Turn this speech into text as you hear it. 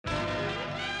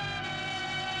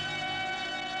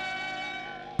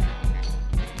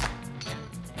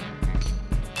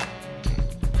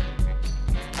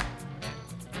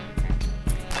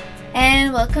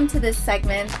and welcome to this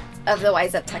segment of the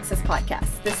Wise Up Texas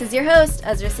podcast. This is your host,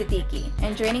 Azra Siddiqui,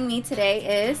 and joining me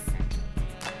today is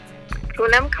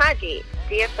Poonam Kaji,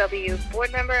 DFW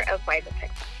board member of Wise Up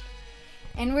Texas.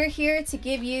 And we're here to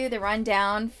give you the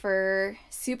rundown for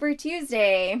Super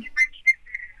Tuesday.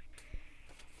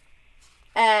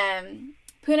 Poonam,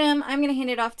 I'm going to hand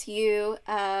it off to you.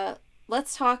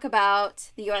 Let's talk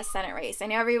about the U.S. Senate race. I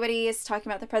know everybody is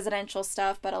talking about the presidential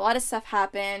stuff, but a lot of stuff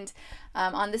happened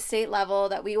on the state level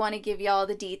that we want to give y'all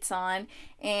the deets on.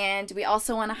 And we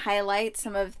also want to highlight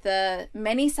some of the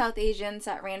many South Asians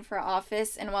that ran for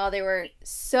office. And while there were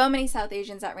so many South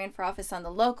Asians that ran for office on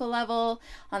the local level,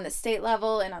 on the state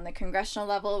level, and on the congressional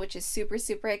level, which is super,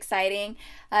 super exciting,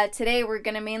 today we're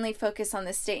going to mainly focus on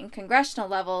the state and congressional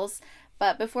levels.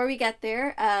 But before we get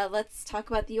there, let's talk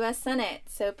about the U.S. Senate.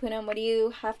 So, Poonam, what do you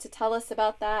have to tell us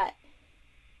about that?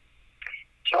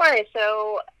 Sure.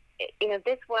 So,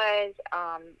 this was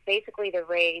basically the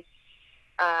race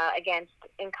against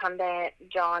incumbent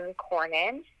John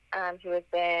Cornyn, who has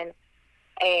been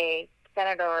a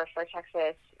senator for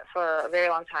Texas for a very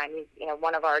long time. He's,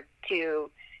 one of our two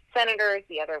senators.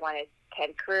 The other one is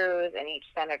Ted Cruz, and each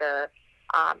senator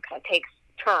kind of takes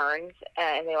turns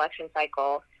in the election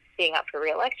cycle being up for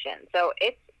re-election. So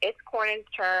it's Cornyn's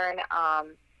turn.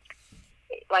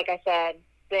 Like I said,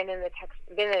 been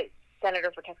a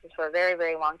senator for Texas for a very,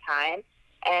 very long time,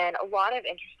 and a lot of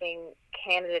interesting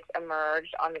candidates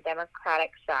emerged on the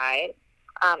Democratic side.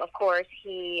 Of course,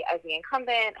 he, as the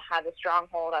incumbent, had a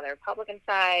stronghold on the Republican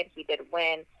side. He did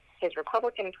win his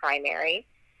Republican primary.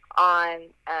 On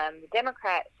the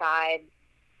Democrat side,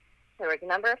 there was a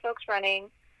number of folks running.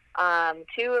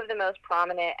 Two of the most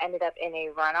prominent ended up in a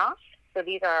runoff. So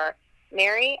these are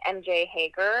Mary M.J.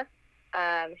 Hager,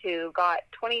 who got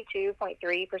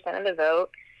 22.3% of the vote,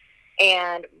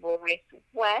 and Royce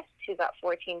West, who got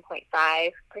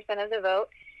 14.5% of the vote.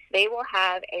 They will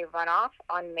have a runoff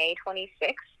on May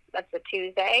 26th. That's a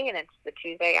Tuesday, and it's the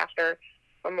Tuesday after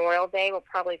Memorial Day. We'll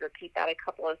probably repeat that a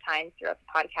couple of times throughout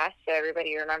the podcast so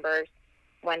everybody remembers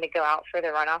when to go out for the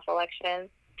runoff election.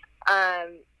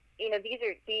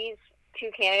 These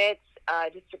two candidates,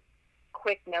 just a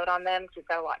quick note on them because we've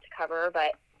got a lot to cover,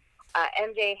 but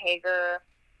M.J. Hager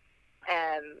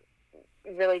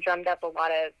really drummed up a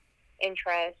lot of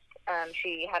interest.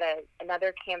 She had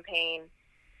another campaign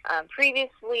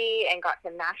previously and got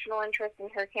some national interest in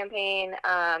her campaign,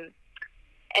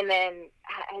 and then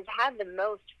has had the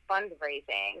most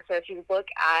fundraising. So if you look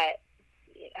at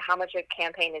how much a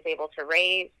campaign is able to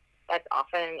raise, that's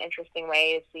often an interesting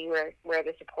way to see where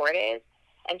the support is.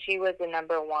 And she was the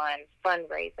number one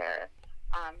fundraiser.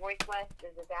 Royce West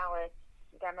is a Dallas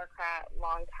Democrat,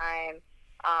 long time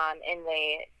in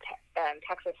the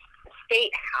Texas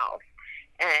State House.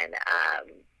 And,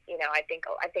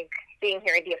 I think being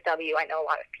here at DFW, I know a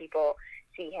lot of people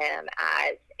see him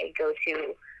as a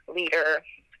go-to leader.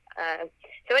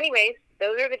 So anyways,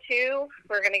 those are the two.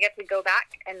 We're going to get to go back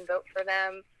and vote for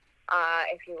them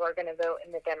if you are going to vote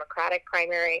in the Democratic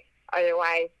primary.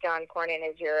 Otherwise, John Cornyn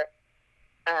is your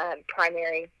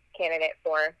primary candidate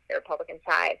for the Republican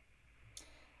side.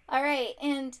 All right,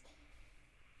 and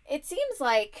it seems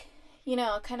like,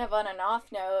 kind of on an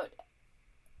off note,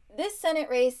 this Senate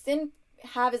race didn't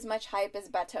have as much hype as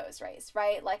Beto's race,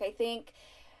 right? Like, I think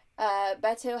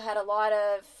Beto had a lot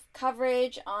of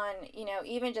coverage on,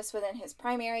 even just within his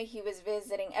primary. He was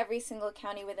visiting every single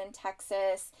county within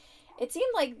Texas. It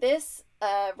seemed like this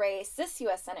this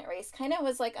U.S. Senate race, kind of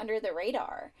was like under the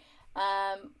radar.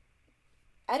 I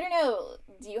don't know.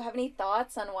 Do you have any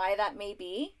thoughts on why that may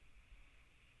be?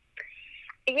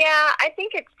 Yeah, I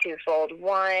think it's twofold.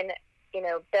 One,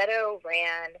 Beto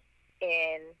ran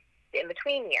in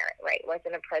between year, right? It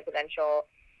wasn't a presidential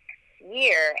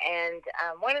year. And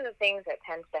one of the things that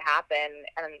tends to happen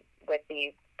with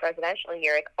the presidential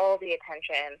year is all the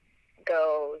attention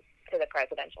goes to the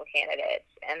presidential candidates.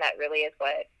 And that really is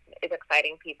what is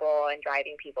exciting people and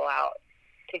driving people out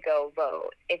to go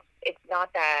vote. It's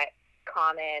not that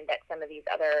common that some of these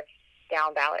other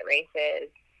down ballot races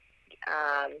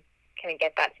can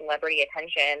get that celebrity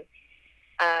attention.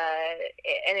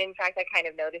 And in fact, I kind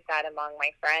of noticed that among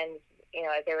my friends,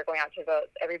 as they were going out to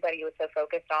vote, everybody was so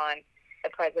focused on the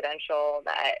presidential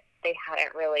that they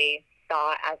hadn't really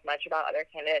thought as much about other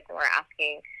candidates and were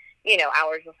asking,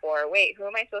 hours before, wait, who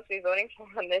am I supposed to be voting for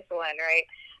on this one, right?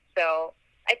 So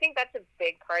I think that's a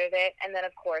big part of it. And then,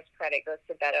 of course, credit goes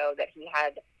to Beto that he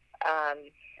had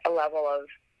a level of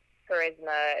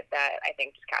charisma that I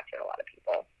think just captured a lot of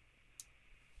people.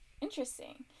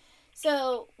 Interesting.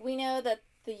 So we know that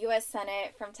the U.S.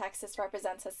 Senate from Texas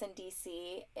represents us in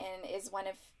D.C. and is one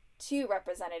of two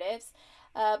representatives.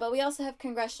 But we also have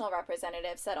congressional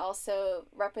representatives that also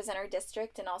represent our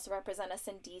district and also represent us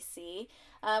in DC.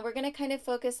 We're going to kind of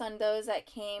focus on those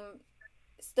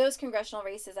congressional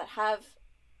races that have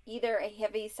either a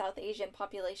heavy South Asian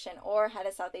population or had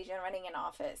a South Asian running in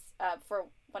office for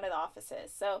one of the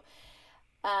offices. So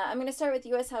I'm going to start with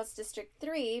U.S. House District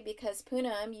 3 because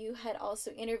Poonam, you had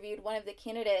also interviewed one of the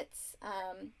candidates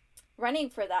running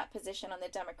for that position on the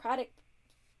Democratic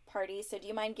Party. So do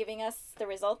you mind giving us the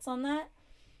results on that?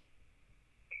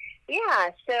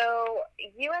 Yeah, so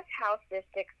U.S. House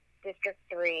District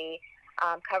 3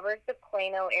 covers the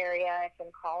Plano area. It's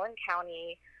in Collin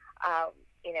County.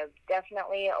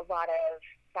 Definitely a lot of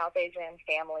South Asian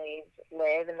families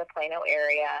live in the Plano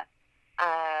area.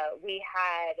 We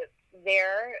had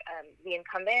there, the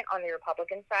incumbent on the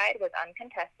Republican side was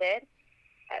uncontested,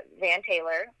 Van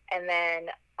Taylor. And then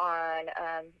on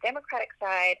the Democratic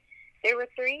side, there were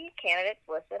 3 candidates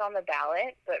listed on the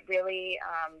ballot, but really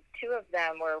 2 of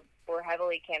them were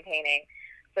heavily campaigning.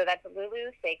 So that's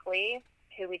Lulu Sakely,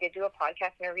 who we did do a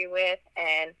podcast interview with,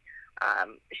 and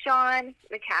Sean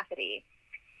McCafferty.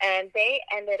 And they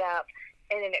ended up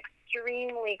in an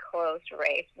extremely close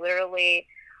race, literally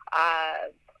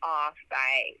off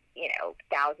by,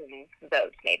 thousands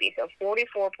votes maybe. So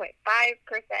 44.5%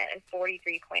 and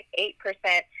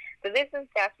 43.8%. So this is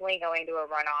definitely going to a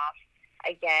runoff.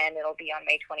 Again, it'll be on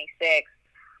May 26th.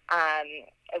 I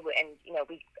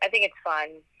think it's fun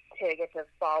to get to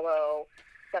follow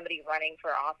somebody running for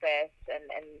office, and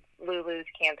Lulu's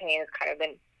campaign has kind of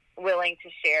been willing to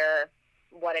share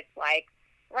what it's like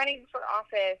running for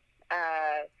office.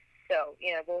 So,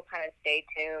 we'll kind of stay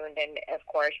tuned. And, of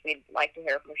course, we'd like to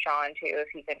hear from Sean, too, if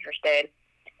he's interested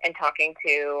in talking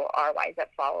to our Wise Up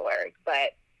followers.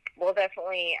 But we'll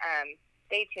definitely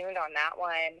stay tuned on that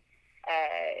one.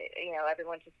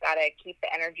 Everyone's just got to keep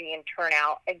the energy and turn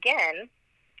out again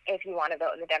if you want to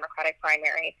vote in the Democratic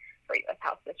primary for U.S.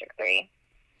 House District 3.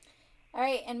 All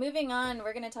right, and moving on,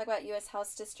 we're going to talk about U.S.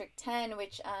 House District 10,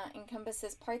 which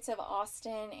encompasses parts of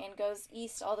Austin and goes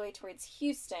east all the way towards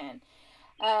Houston.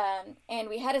 And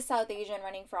we had a South Asian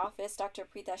running for office, Dr.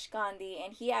 Pritesh Gandhi,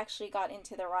 and he actually got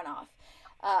into the runoff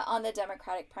on the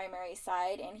Democratic primary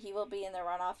side, and he will be in the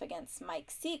runoff against Mike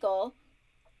Siegel.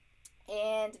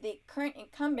 And the current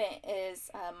incumbent is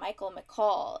Michael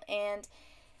McCall. And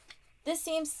this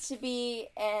seems to be,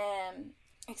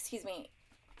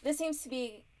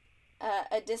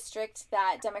 a district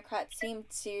that Democrats seem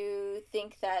to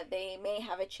think that they may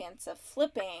have a chance of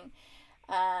flipping.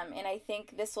 And I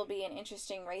think this will be an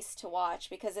interesting race to watch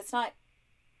because it's not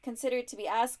considered to be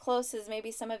as close as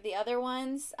maybe some of the other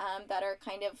ones that are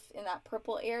kind of in that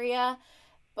purple area,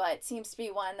 but seems to be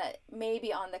one that may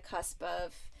be on the cusp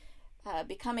of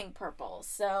becoming purple.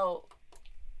 So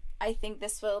I think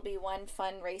this will be one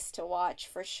fun race to watch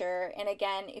for sure. And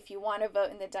again, if you want to vote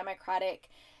in the Democratic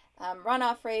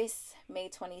runoff race, May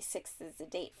 26th is the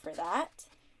date for that.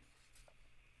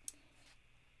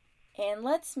 And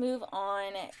let's move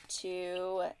on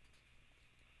to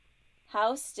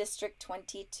House District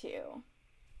 22.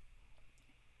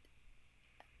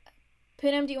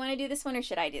 Poonam, do you want to do this one or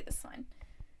should I do this one?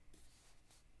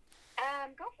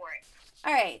 Go for it.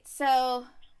 All right, so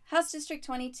House District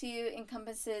 22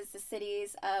 encompasses the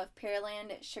cities of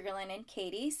Pearland, Sugar Land, and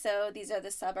Katy. So these are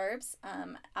the suburbs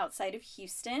outside of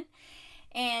Houston.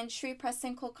 And Sri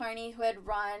Preston Kulkarni, who had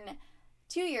run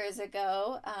 2 years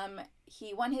ago,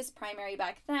 he won his primary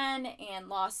back then and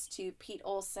lost to Pete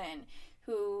Olson,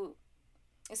 who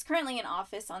is currently in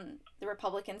office on the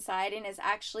Republican side and has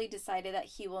actually decided that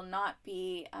he will not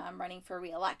be running for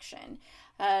re-election.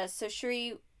 So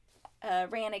Sri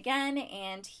ran again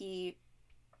and he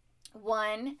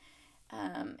won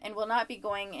and will not be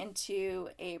going into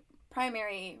a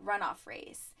primary runoff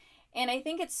race. And I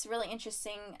think it's really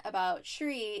interesting about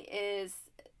Sri is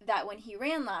that when he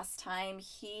ran last time,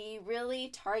 he really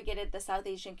targeted the South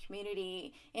Asian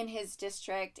community in his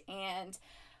district and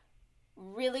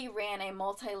really ran a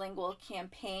multilingual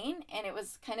campaign, and it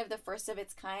was kind of the first of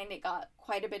its kind. It got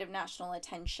quite a bit of national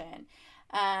attention.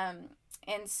 And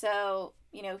so,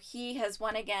 he has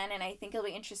won again, and I think it'll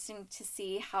be interesting to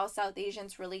see how South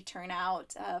Asians really turn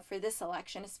out for this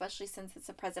election, especially since it's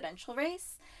a presidential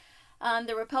race. On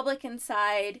the Republican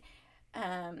side,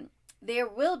 there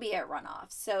will be a runoff.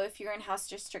 So if you're in House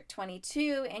District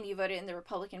 22 and you voted in the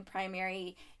Republican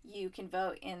primary, you can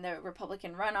vote in the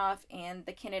Republican runoff, and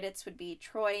the candidates would be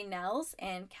Troy Nehls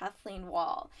and Kathleen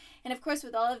Wall. And of course,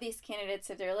 with all of these candidates,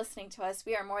 if they're listening to us,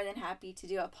 we are more than happy to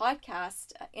do a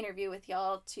podcast interview with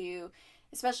y'all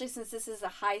especially since this is a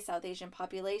high South Asian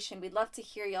population, we'd love to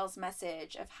hear y'all's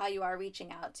message of how you are reaching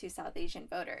out to South Asian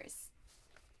voters.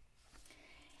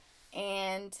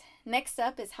 And next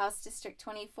up is House District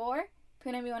 24.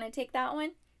 Poonam, you want to take that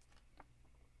one?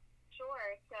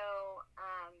 Sure. So,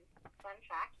 fun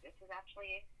fact, this is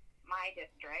actually my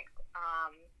district.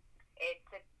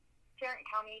 It's a Tarrant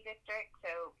County district,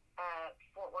 so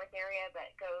Fort Worth area,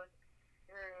 that goes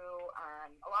through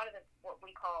a lot of what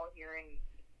we call here in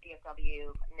DFW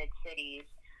mid-cities.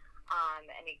 And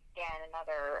again,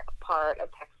 another part of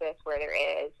Texas where there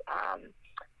is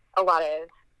a lot of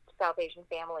South Asian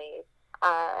families.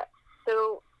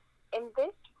 So in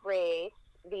this race,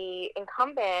 the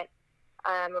incumbent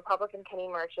Republican Kenny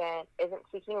Merchant isn't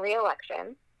seeking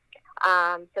re-election.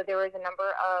 So there was a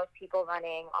number of people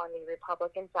running on the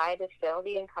Republican side to fill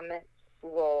the incumbent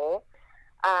role.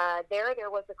 There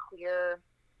was a clear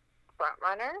front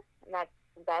runner, and that's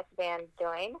Beth Van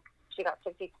Duyne. She got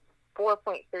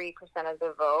 54.3% of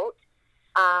the vote,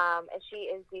 and she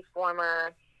is the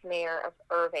former mayor of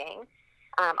Irving.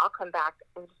 I'll come back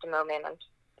in just a moment on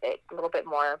a little bit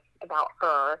more about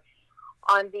her.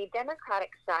 On the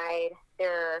Democratic side,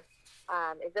 there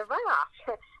is a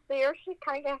runoff. So you're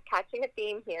kind of catching a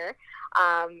theme here.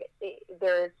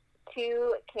 There's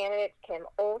two candidates, Kim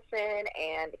Olson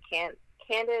and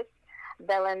Candace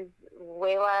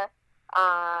Valenzuela.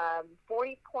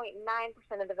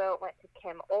 40.9% of the vote went to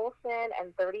Kim Olson,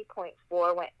 and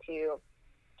 30.4% went to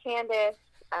Candace.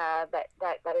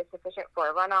 That is sufficient for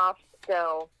a runoff.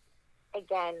 So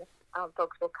again,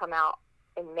 folks will come out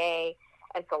in May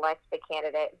and select the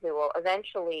candidate who will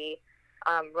eventually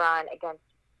run against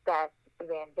Beth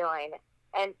Van Duyne.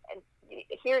 And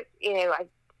here, I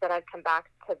said I'd come back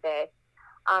to this.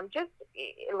 Just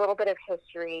a little bit of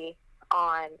history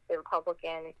on the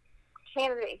Republican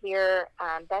candidate here.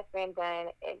 Beth Van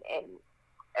Duyne, in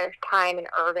her time in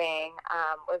Irving,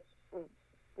 was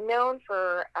known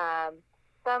for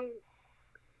some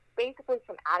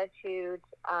attitudes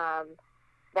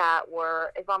that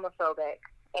were Islamophobic,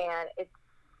 and it's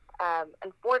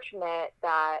unfortunate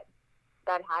that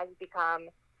has become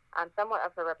somewhat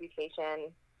of her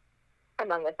reputation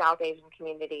among the South Asian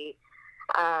community.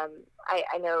 I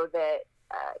know that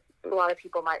a lot of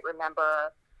people might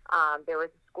remember there was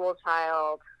a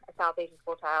South Asian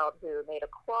school child who made a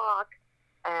clock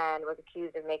and was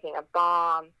accused of making a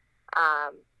bomb.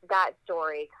 That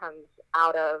story comes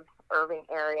out of Irving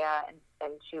area,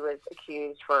 and she was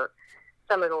accused for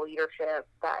some of the leadership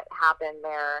that happened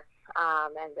there,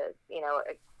 and a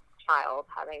child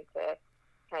having to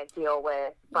kind of deal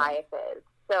with biases.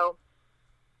 So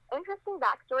interesting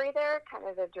backstory there, kind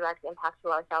of a direct impact to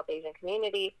our South Asian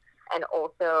community, and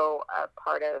also a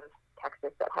part of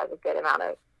Texas that has a good amount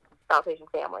of South Asian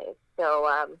families. So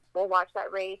we'll watch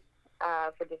that race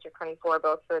for District 24,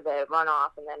 both for the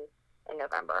runoff and then in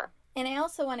November. And I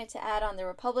also wanted to add on the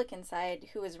Republican side,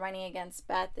 who is running against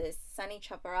Beth, is Sunny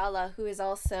Chaparala, who is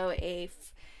also a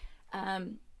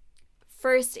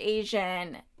first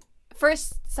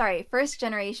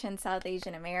generation South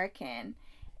Asian American,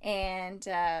 and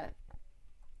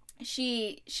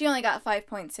she only got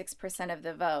 5.6% of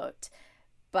the vote,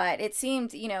 but it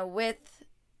seemed, with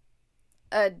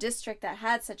a district that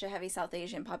had such a heavy South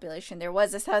Asian population, there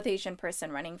was a South Asian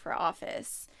person running for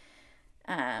office.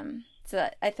 So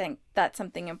I think that's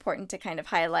something important to kind of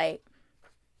highlight.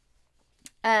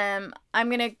 I'm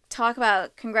going to talk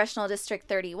about Congressional District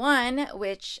 31,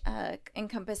 which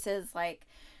encompasses like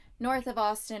north of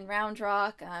Austin, Round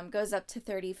Rock, goes up to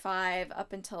 35,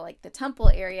 up until like the Temple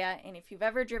area. And if you've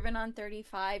ever driven on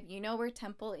 35, you know where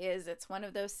Temple is. It's one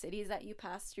of those cities that you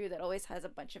pass through that always has a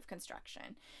bunch of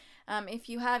construction. If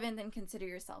you haven't, then consider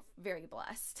yourself very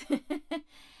blessed.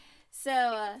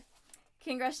 So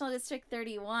Congressional District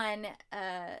 31,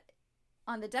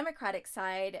 on the Democratic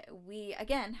side, we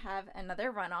again have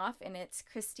another runoff, and it's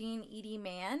Christine Edie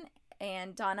Mann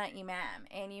and Donna Imam.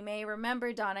 And you may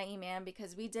remember Donna Imam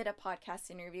because we did a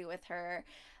podcast interview with her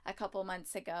a couple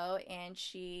months ago, and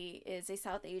she is a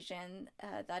South Asian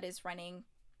that is running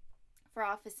for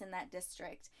office in that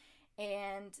district.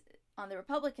 And on the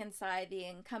Republican side, the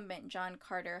incumbent John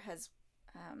Carter has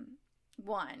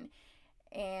won.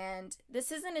 And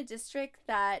this isn't a district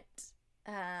that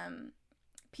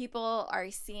people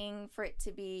are seeing for it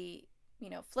to be,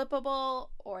 flippable,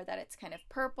 or that it's kind of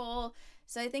purple.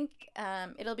 So I think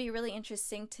it'll be really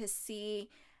interesting to see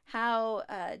how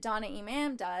Donna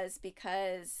Imam does,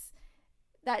 because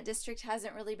that district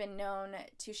hasn't really been known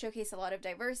to showcase a lot of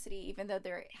diversity, even though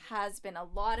there has been a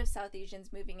lot of South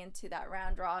Asians moving into that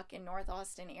Round Rock and North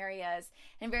Austin areas.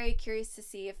 I'm very curious to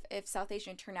see if South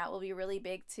Asian turnout will be really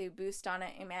big to boost Donna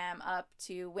Imam up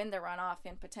to win the runoff,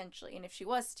 and potentially, and if she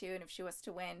was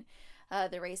to win,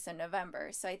 the race in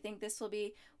November. So I think this will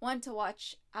be one to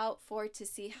watch out for to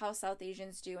see how South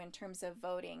Asians do in terms of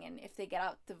voting and if they get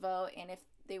out the vote, and if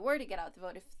they were to get out the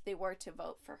vote, if they were to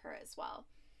vote for her as well.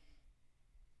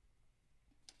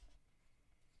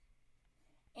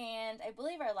 And I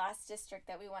believe our last district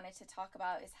that we wanted to talk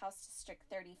about is House District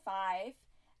 35.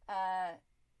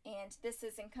 And this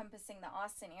is encompassing the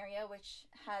Austin area, which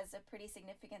has a pretty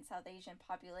significant South Asian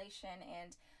population.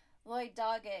 And Lloyd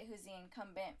Doggett, who's the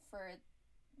incumbent for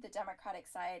the Democratic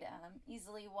side,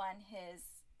 easily won his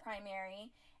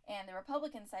primary. And the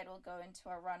Republican side will go into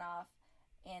a runoff.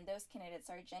 And those candidates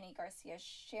are Jenny Garcia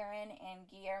Sharon and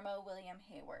Guillermo William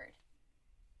Hayward.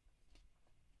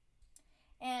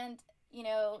 And, you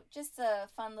know, just a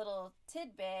fun little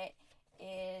tidbit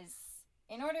is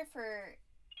in order for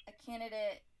a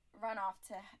candidate runoff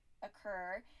to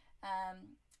occur,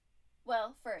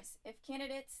 well, first, if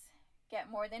candidates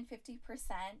get more than 50%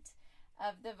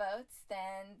 of the votes,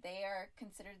 then they are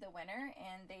considered the winner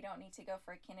and they don't need to go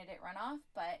for a candidate runoff.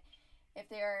 But if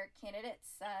there are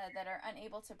candidates that are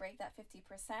unable to break that 50%,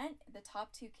 the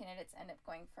top two candidates end up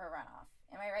going for a runoff.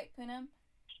 Am I right, Poonam?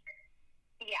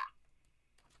 Yeah.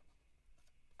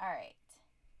 All right.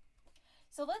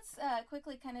 So let's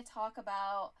quickly kind of talk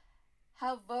about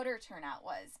how voter turnout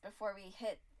was before we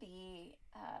hit the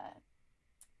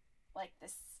the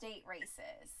state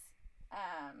races.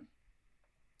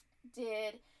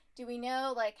 Do we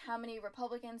know like how many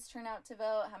Republicans turned out to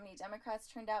vote, how many Democrats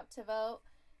turned out to vote?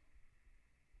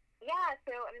 Yeah,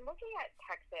 so I mean, looking at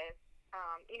Texas,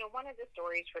 one of the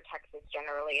stories for Texas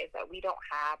generally is that we don't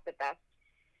have the best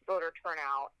voter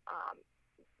turnout,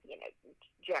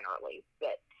 generally.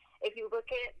 But if you look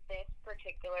at this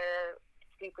particular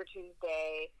Super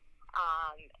Tuesday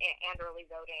and early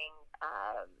voting,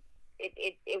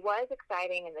 it was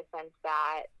exciting in the sense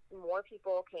that more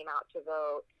people came out to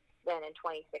vote than in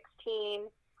 2016,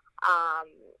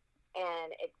 and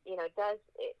it does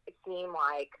seem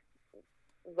like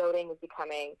voting is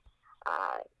becoming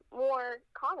more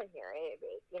common here.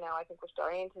 I think we're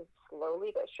starting to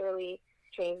slowly but surely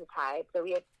change the tide. So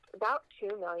we had about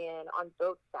 2 million on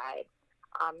both sides.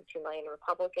 2 million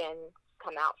Republicans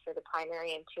come out for the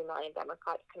primary and 2 million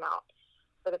Democrats come out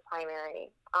for the primary.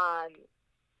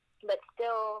 But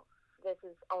still, this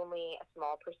is only a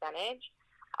small percentage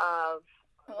of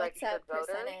registered voters. What's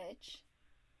that percentage?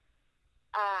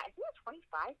 I think it's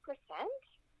 25%.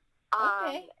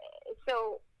 Okay.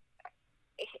 So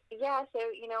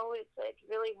it's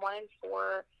really 1 in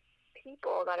 4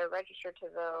 people that are registered to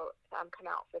vote come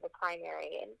out for the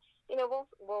primary. And,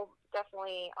 we'll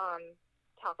definitely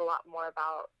talk a lot more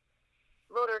about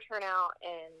voter turnout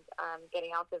and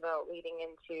getting out the vote leading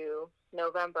into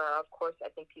November. Of course, I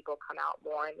think people come out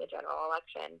more in the general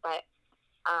election, but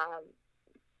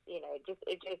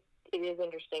it is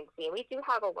interesting to see. And we do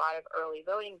have a lot of early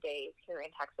voting days here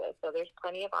in Texas, so there's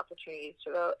plenty of opportunities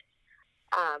to vote.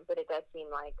 But it does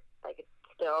seem like it's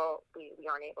still we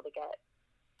aren't able to get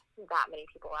that many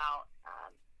people out.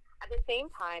 At the same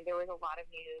time, there was a lot of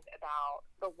news about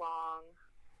the long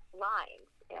lines.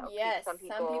 Yes, some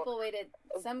people waited.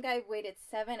 Some guy waited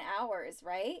 7 hours,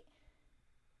 right?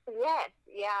 Yes,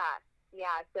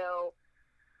 yeah. So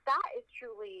that is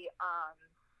truly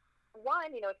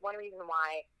one. It's one reason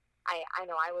why I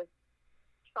know I was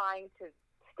trying to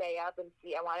stay up and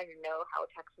see. I wanted to know how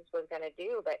Texas was going to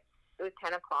do, but it was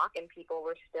 10 o'clock and people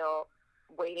were still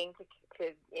waiting to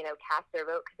cast their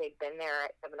vote because they'd been there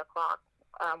at 7 o'clock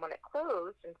when it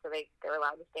closed, and so they're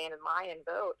allowed to stand in line and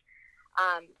vote.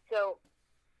 So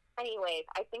anyways,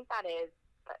 I think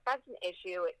that's an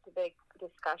issue. It's a big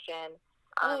discussion.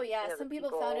 Some people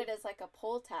found it as like a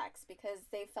poll tax because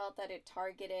they felt that it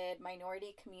targeted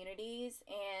minority communities,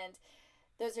 and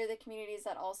those are the communities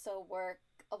that also work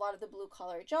a lot of the blue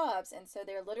collar jobs, and so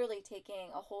they're literally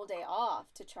taking a whole day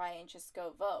off to try and just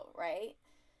go vote, right?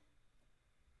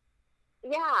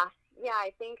 Yeah.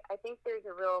 I think there's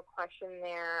a real question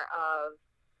there of,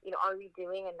 are we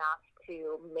doing enough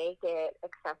to make it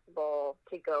accessible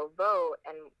to go vote?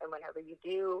 And whenever you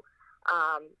do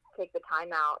take the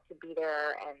time out to be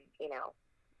there and,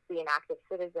 be an active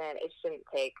citizen, it shouldn't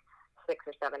take 6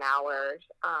 or 7 hours.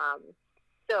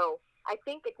 So I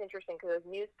think it's interesting because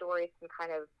those news stories can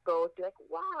kind of go to like,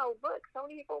 wow, look, so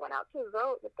many people went out to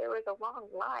vote that there was a long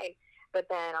line. But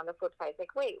then on the flip side, it's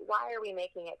like, wait, why are we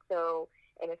making it so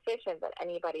inefficient that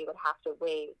anybody would have to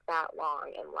wait that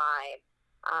long in line?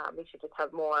 We should just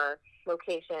have more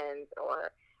locations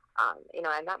or,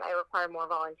 and that might require more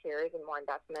volunteers and more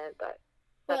investment. But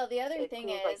the other thing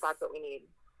is, like that's what we need.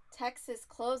 Texas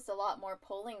closed a lot more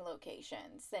polling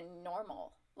locations than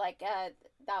normal, Like,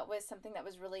 that was something that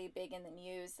was really big in the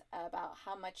news about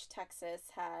how much Texas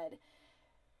had,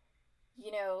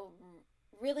 you know,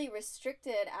 really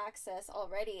restricted access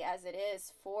already as it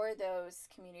is for those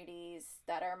communities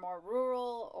that are more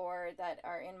rural or that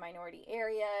are in minority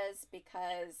areas,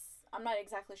 because I'm not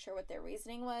exactly sure what their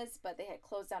reasoning was, but they had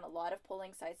closed down a lot of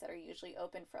polling sites that are usually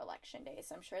open for election day.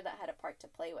 So I'm sure that had a part to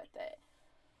play with it.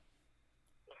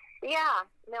 Yeah,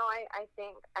 no, I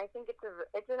think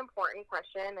it's an important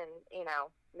question, and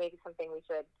maybe something we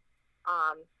should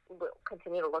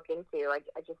continue to look into. I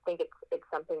just think it's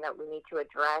something that we need to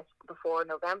address before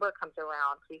November comes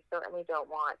around. We certainly don't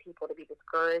want people to be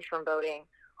discouraged from voting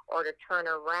or to turn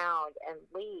around and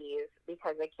leave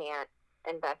because they can't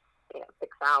invest 6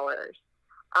 hours.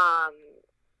 Um,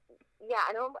 yeah,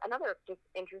 I know another just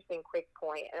interesting quick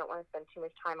point. I don't want to spend too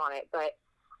much time on it, but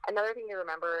another thing to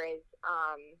remember is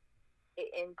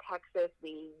in Texas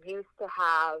we used to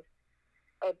have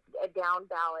a down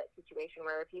ballot situation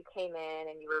where if you came in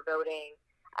and you were voting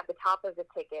at the top of the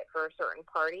ticket for a certain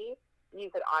party, you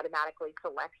could automatically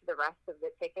select the rest of the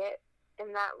ticket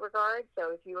in that regard. So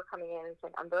if you were coming in and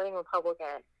saying, I'm voting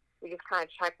Republican, you just kind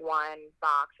of check one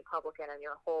box, Republican, and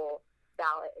your whole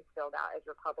ballot is filled out as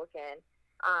Republican.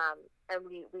 And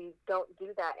we don't do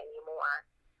that anymore.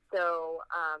 So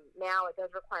now it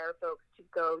does require folks to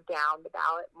go down the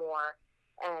ballot more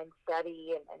and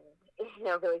study and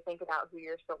really think about who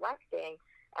you're selecting.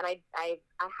 And I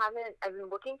haven't, I've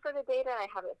been looking for the data and I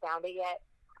haven't found it yet.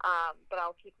 But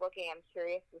I'll keep looking. I'm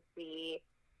curious to see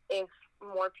if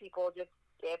more people just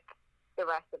skip the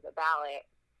rest of the ballot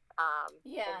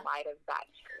Yeah. in light of that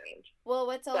change. Well,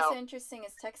 what's also interesting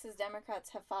is Texas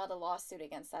Democrats have filed a lawsuit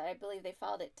against that. I believe they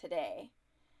filed it today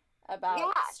Yeah,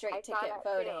 about I straight saw ticket that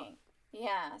too. voting.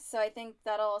 Yeah, so I think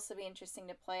that'll also be interesting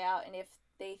to play out. And if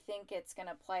they think it's going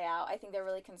to play out, I think they're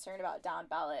really concerned about down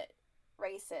ballot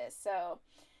races. So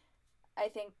I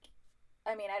think,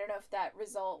 I mean, I don't know if that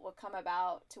result will come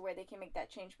about to where they can make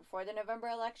that change before the November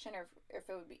election, or if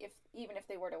it would be, if even if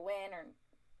they were to win, or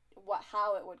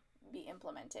how it would be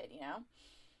implemented, Yeah.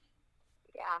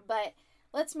 But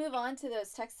let's move on to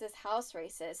those Texas House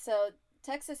races. So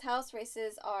Texas House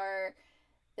races are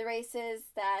the races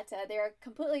that they're a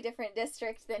completely different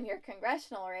district than your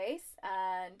congressional race,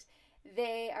 and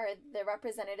they are the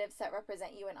representatives that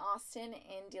represent you in Austin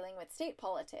in dealing with state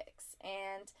politics.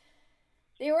 And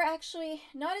there were actually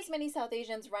not as many South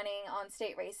Asians running on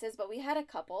state races, but we had a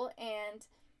couple. And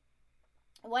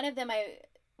one of them I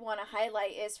want to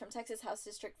highlight is from Texas House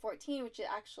District 14, which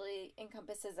actually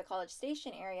encompasses the College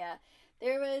Station area.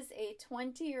 There was a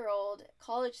 20-year-old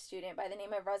college student by the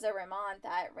name of Reza Rahman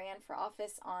that ran for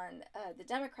office on the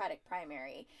Democratic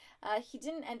primary. He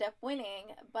didn't end up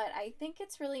winning, but I think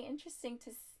it's really interesting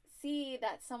to see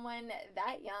that someone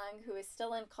that young who is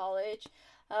still in college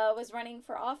was running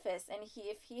for office. And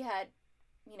if he had,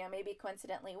 maybe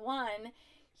coincidentally won,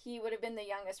 he would have been the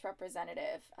youngest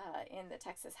representative in the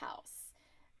Texas House.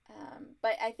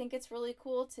 But I think it's really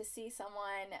cool to see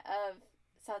someone of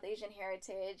South Asian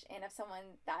heritage and of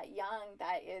someone that young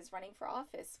that is running for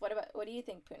office. What do you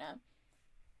think, Puna?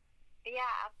 Yeah,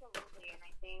 absolutely. And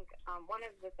I think one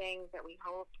of the things that we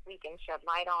hope we can shed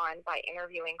light on by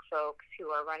interviewing folks who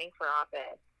are running for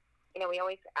office, we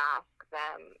always ask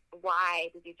them, why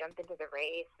did you jump into the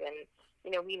race? And,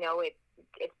 we know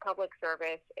it's public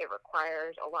service. It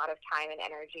requires a lot of time and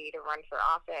energy to run for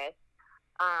office.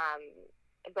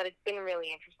 But it's been really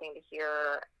interesting to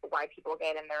hear why people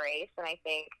get in the race. And I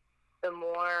think the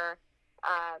more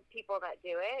people that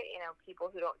do it,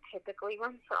 people who don't typically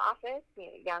run for office,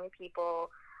 young people,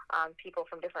 people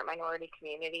from different minority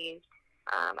communities,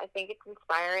 I think it's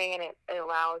inspiring, and it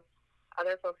allows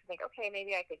other folks to think, okay,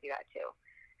 maybe I could do that too.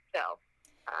 So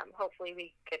hopefully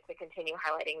we get to continue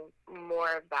highlighting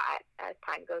more of that as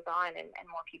time goes on, and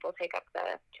more people take up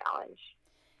the challenge.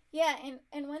 Yeah,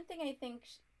 and one thing I think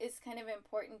is kind of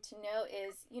important to note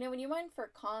is, when you run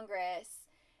for Congress,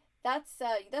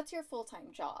 that's your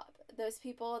full-time job. Those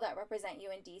people that represent you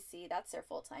in DC, that's their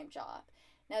full-time job.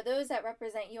 Now, those that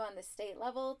represent you on the state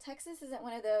level, Texas isn't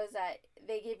one of those that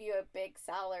they give you a big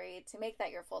salary to make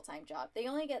that your full-time job. They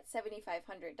only get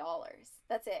 $7,500.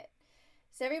 That's it.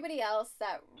 So everybody else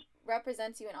that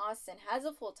represents you in Austin has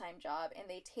a full-time job, and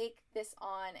they take this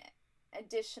on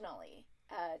additionally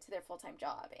to their full-time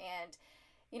job. And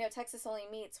Texas only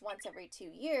meets once every 2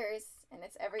 years, and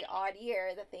it's every odd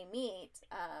year that they meet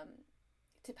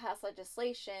to pass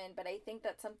legislation. But I think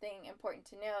that's something important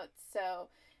to note. So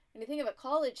when you think of a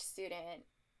college student,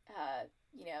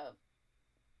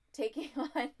 taking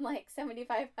on like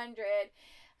 7,500,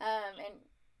 and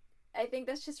I think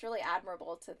that's just really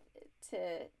admirable to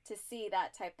see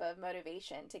that type of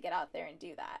motivation to get out there and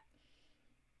do that.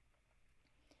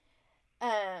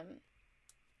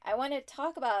 I want to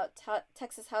talk about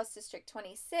Texas House District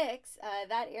 26.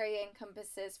 That area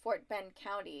encompasses Fort Bend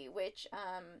County, which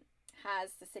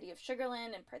has the city of Sugar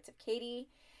Land and parts of Katy.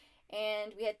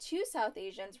 And we had two South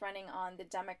Asians running on the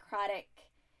Democratic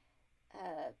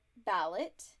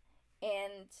ballot,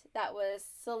 and that was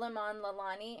Suleiman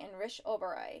Lalani and Rish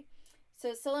Oberoi.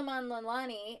 So Suleiman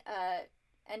Lalani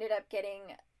ended up getting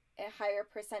a higher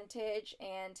percentage,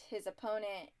 and his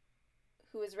opponent,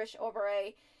 who was Rish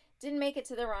Oberoi, didn't make it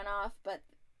to the runoff, but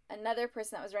another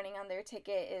person that was running on their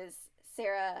ticket is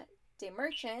Sarah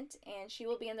DeMerchant, and she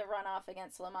will be in the runoff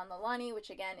against Suleiman Lalani, which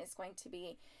again is going to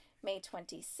be May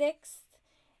 26th.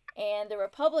 And the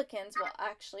Republicans will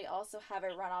actually also have a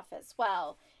runoff as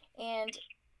well. And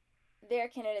their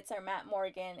candidates are Matt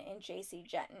Morgan and J.C.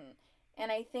 Jetton.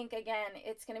 And I think, again,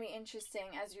 it's going to be interesting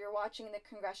as you're watching the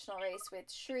congressional race with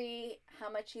Sri,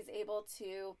 how much he's able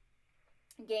to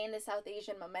gain the South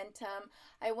Asian momentum.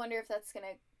 I wonder if that's going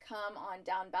to come on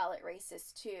down ballot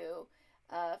races too,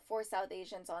 for South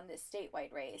Asians on this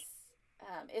statewide race,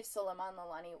 if Suleiman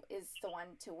Lalani is the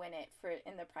one to win it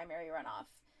in the primary runoff.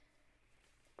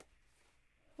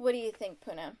 What do you think,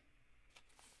 Poonam?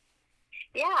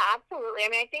 Yeah, absolutely. I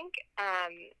mean, I think,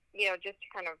 just to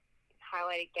kind of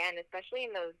highlight again, especially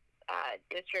in those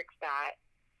districts that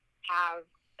have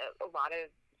a lot of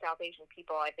South Asian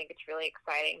people, I think it's really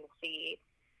exciting to see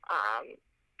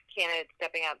candidates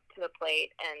stepping up to the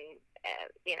plate. And,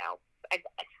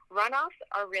 runoffs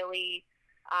are really,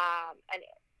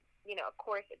 of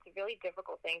course, it's a really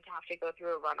difficult thing to have to go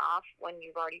through a runoff when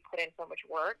you've already put in so much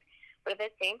work. But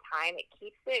at the same time, it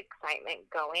keeps the excitement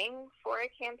going for a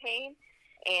campaign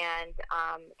and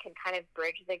can kind of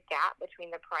bridge the gap between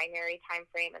the primary time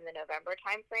frame and the November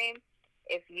time frame.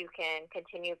 If you can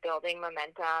continue building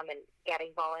momentum and getting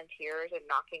volunteers and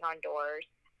knocking on doors,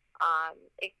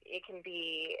 it can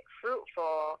be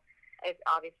fruitful.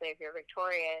 If you're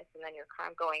victorious, and then you're kind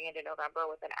of going into November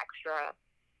with an extra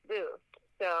boost.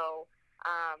 So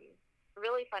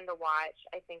really fun to watch.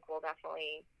 I think we'll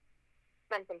definitely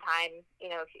spend some time,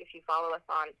 if you follow us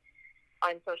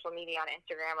on social media, on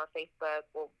Instagram or Facebook,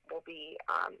 we'll be,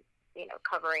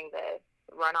 covering the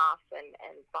runoffs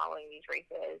and following these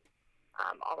races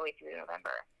all the way through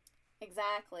November.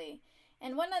 Exactly.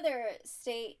 And one other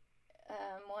state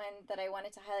one that I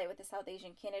wanted to highlight with the South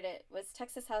Asian candidate was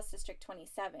Texas House District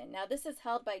 27. Now, this is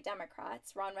held by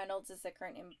Democrats. Ron Reynolds is the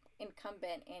current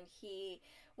incumbent, and he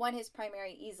won his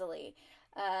primary easily.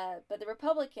 But the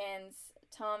Republicans,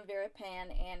 Tom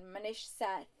Virapan and Manish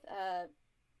Seth,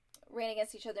 ran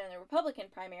against each other in the Republican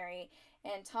primary,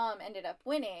 and Tom ended up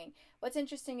winning. What's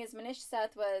interesting is Manish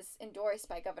Seth was endorsed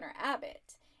by Governor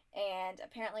Abbott, and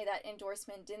apparently that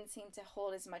endorsement didn't seem to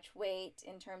hold as much weight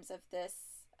in terms of this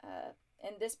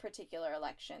in this particular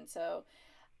election. So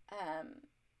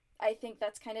I think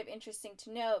that's kind of interesting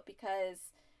to note, because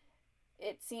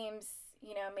it seems,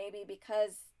 maybe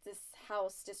because this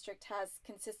House district has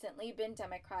consistently been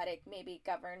Democratic, maybe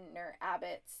Governor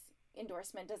Abbott's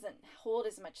endorsement doesn't hold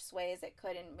as much sway as it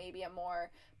could in maybe a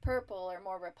more purple or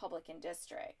more Republican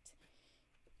district.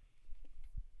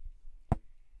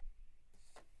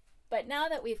 But now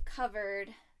that we've covered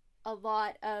a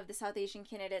lot of the South Asian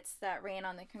candidates that ran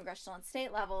on the congressional and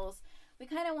state levels, we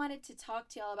kind of wanted to talk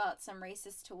to y'all about some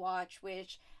races to watch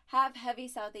which have heavy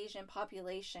South Asian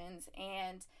populations,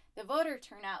 and the voter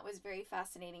turnout was very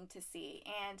fascinating to see.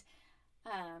 And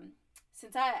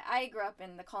since I grew up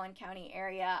in the Collin County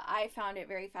area, I found it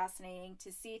very fascinating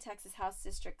to see Texas House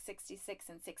District 66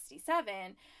 and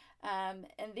 67. And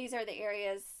these are the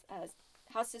areas.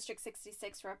 House District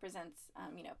 66 represents,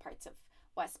 parts of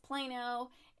West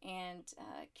Plano and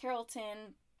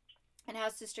Carrollton, and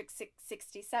House District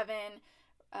 67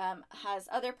 has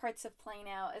other parts of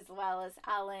Plano as well as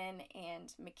Allen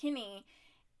and McKinney.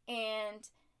 And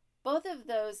both of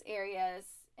those areas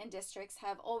and districts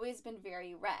have always been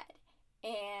very red.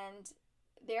 And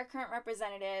their current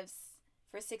representatives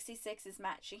for 66 is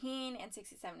Matt Shaheen and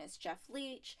 67 is Jeff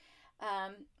Leach,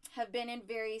 have been in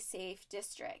very safe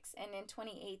districts. And in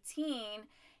 2018,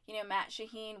 Matt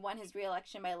Shaheen won his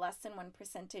re-election by less than 1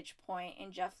 percentage point,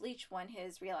 and Jeff Leach won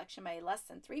his re-election by less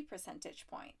than 3 percentage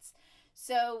points.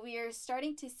 So we are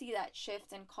starting to see that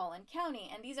shift in Collin County,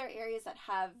 and these are areas that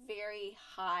have very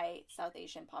high South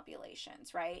Asian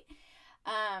populations, right?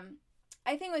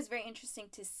 I think it was very interesting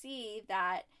to see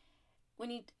that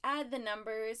when you add the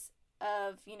numbers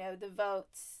of, the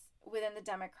votes within the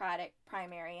Democratic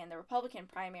primary and the Republican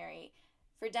primary,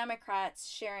 for Democrats,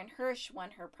 Sharon Hirsch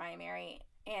won her primary,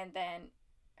 and then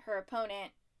her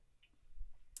opponent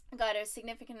got a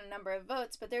significant number of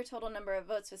votes, but their total number of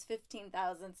votes was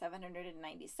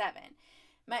 15,797.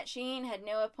 Matt Shaheen had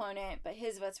no opponent, but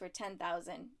his votes were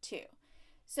 10,002.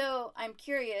 So I'm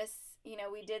curious,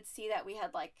 we did see that we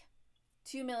had like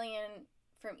 2 million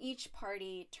from each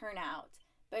party turn out.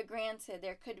 But granted,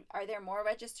 are there more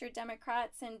registered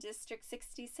Democrats in District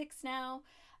 66 now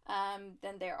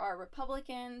than there are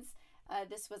Republicans?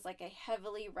 This was like a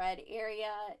heavily red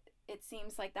area. It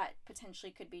seems like that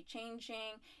potentially could be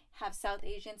changing. Have South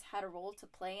Asians had a role to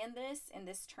play in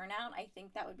this turnout? I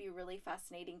think that would be really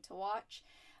fascinating to watch.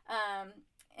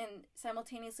 And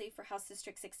simultaneously for House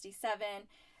District 67,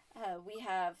 we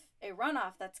have a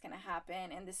runoff that's going to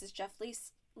happen, and this is Jeff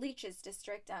Leach's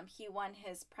district. He won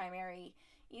his primary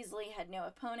easily, had no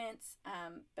opponents,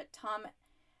 but Tom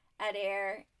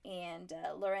Adair and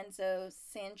Lorenzo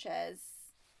Sanchez,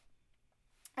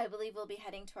 I believe, will be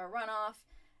heading to a runoff.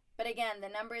 But again, the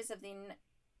numbers of the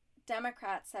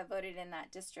Democrats have voted in that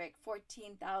district,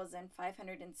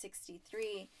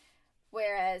 14,563,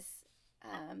 whereas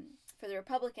for the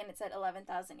Republican, it's at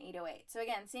 11,808. So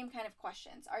again, same kind of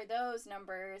questions. Are those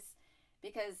numbers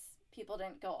because people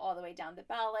didn't go all the way down the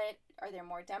ballot? Are there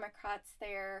more Democrats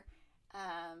there?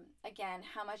 Again,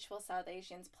 how much will South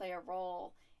Asians play a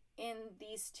role in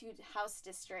these two House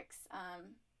districts?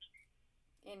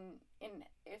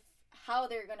 How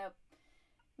they're going to,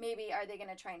 maybe are they going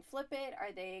to try and flip it?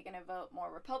 Are they going to vote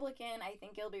more Republican? I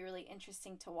think it'll be really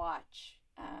interesting to watch.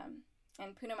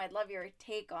 And Poonam, I'd love your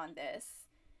take on this.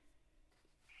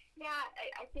 Yeah,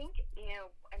 I think,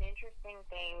 an interesting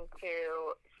thing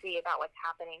to see about what's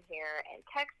happening here in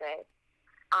Texas,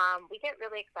 we get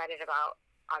really excited about,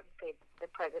 obviously, the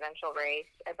presidential race,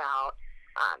 about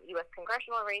U.S.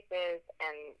 congressional races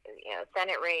and,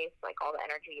 Senate race, like all the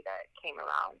energy that came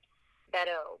around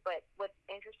Beto. But what's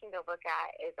interesting to look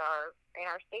at is in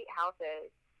our state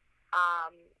houses,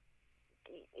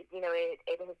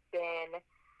 it has been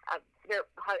they're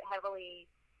heavily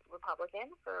Republican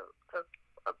for a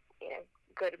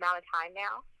good amount of time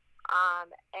now.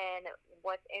 And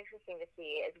what's interesting to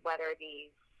see is whether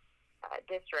these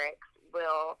districts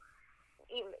will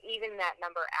even that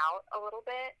number out a little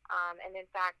bit. And in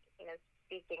fact,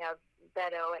 speaking of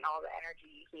Beto and all the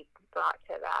energy he brought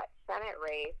to that Senate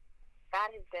race,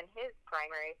 that has been his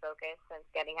primary focus since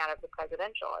getting out of the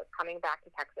presidential, is coming back to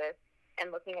Texas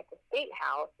and looking at the state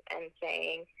house and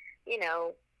saying,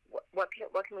 what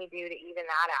can we do to even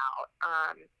that out?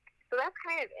 So that's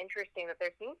kind of interesting that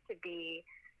there seems to be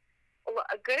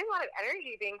a good amount of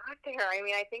energy being put there. I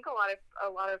mean, I think a lot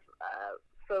of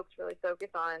folks really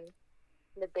focus on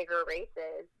the bigger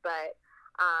races, but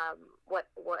what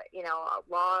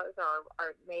laws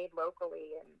are made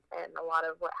locally, and a lot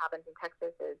of what happens in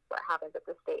Texas is what happens at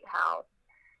the state house,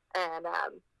 and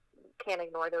can't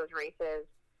ignore those races,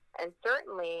 and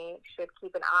certainly should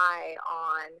keep an eye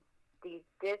on these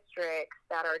districts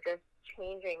that are just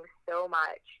changing so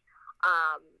much.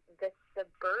 The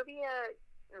suburbia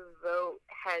vote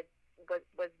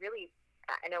was really,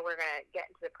 I know we're going to get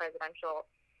into the presidential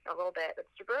in a little bit, but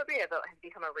the suburbia vote has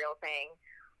become a real thing.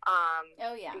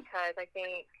 Oh, yeah. Because I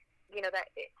think,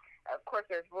 of course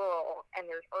there's rural and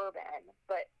there's urban,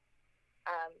 but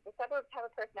the suburbs have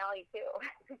a personality too.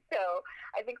 So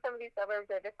I think some of these suburbs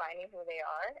are defining who they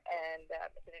are, and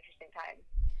it's an interesting time.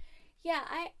 Yeah,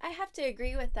 I have to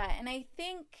agree with that. And I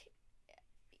think,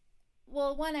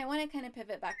 well, one, I want to kind of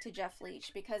pivot back to Jeff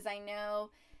Leach, because I know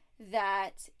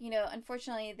that,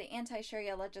 unfortunately, the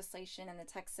anti-Sharia legislation in the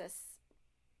Texas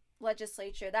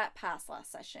legislature, that passed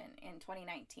last session in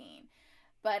 2019.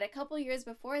 But a couple years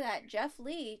before that, Jeff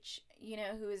Leach,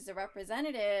 who is the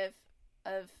representative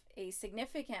of a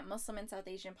significant Muslim and South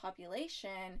Asian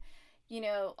population,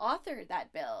 authored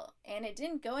that bill. And it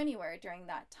didn't go anywhere during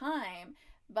that time.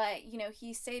 But,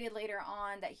 he stated later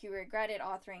on that he regretted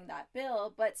authoring that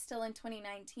bill, but still in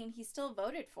 2019, he still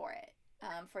voted for it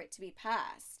to be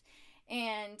passed.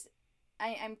 And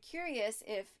I'm curious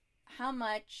if how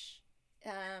much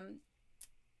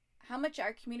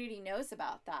our community knows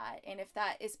about that, and if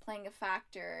that is playing a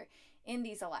factor in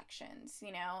these elections,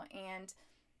 and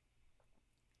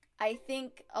I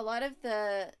think a lot of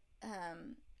the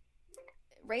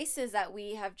races that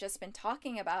we have just been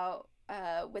talking about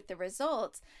with the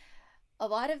results, a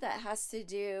lot of that has to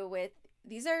do with,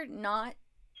 these are not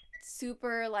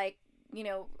super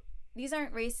these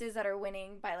aren't races that are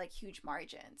winning by huge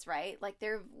margins, right?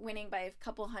 They're winning by a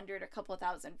couple hundred or couple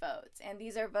thousand votes. And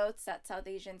these are votes that South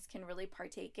Asians can really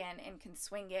partake in and can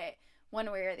swing it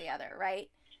one way or the other, right?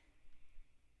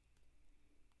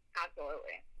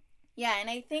 Absolutely. Yeah, and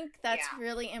I think that's Yeah.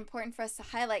 really important for us to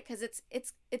highlight because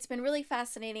it's been really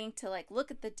fascinating to like look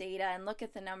at the data and look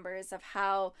at the numbers of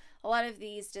how a lot of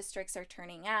these districts are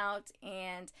turning out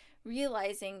and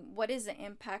realizing what is the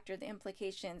impact or the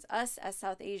implications us as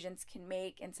South Asians can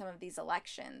make in some of these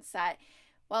elections that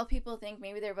while people think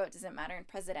maybe their vote doesn't matter in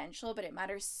presidential, but it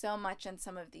matters so much in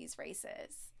some of these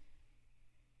races.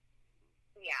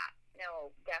 Yeah,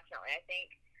 no, definitely. I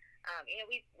think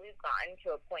we've gotten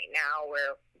to a point now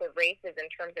where the races, in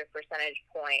terms of percentage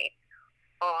point,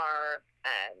 are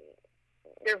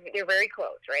they're very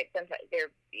close, right? Sometimes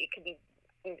it could be,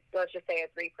 let's just say, a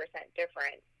 3%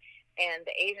 difference, and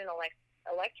the Asian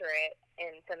electorate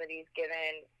in some of these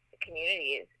given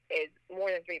communities is more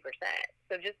than 3%.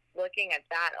 So just looking at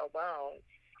that alone,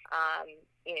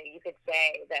 you could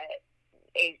say that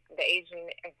the Asian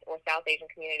or South Asian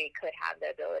community could have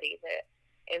the ability to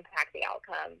impact the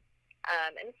outcome,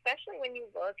 and especially when you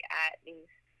look at these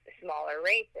smaller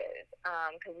races,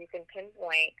 because you can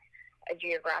pinpoint a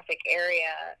geographic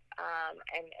area,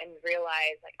 and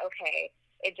realize, like, okay,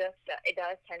 it does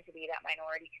tend to be that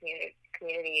minority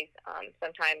communities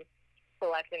sometimes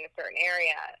select in a certain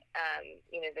area.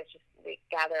 They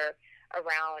gather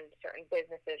around certain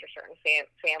businesses or certain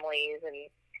families and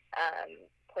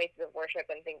places of worship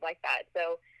and things like that.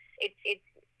 So it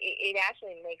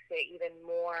actually makes it even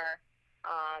more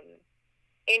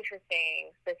interesting,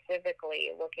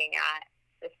 specifically looking at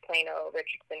this Plano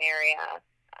Richardson area,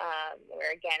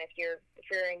 where, again, if you're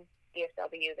in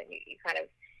DFW, then you kind of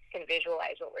can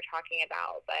visualize what we're talking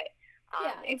about. But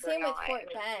Yeah, and same with Fort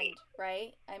Bend,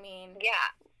 right? I mean, yeah,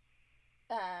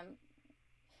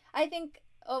 I think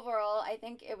overall, I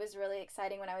think it was really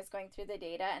exciting when I was going through the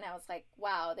data and I was like,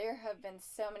 wow, there have been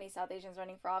so many South Asians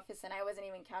running for office, and I wasn't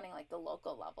even counting like the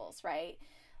local levels, right?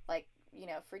 Like,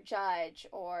 for judge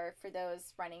or for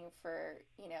those running for,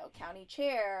 county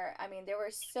chair. I mean, there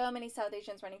were so many South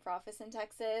Asians running for office in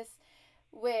Texas,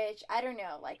 which I don't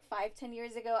know, like 5-10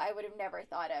 years ago, I would have never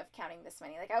thought of counting this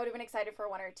many. Like, I would have been excited for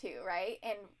one or two, right?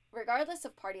 And regardless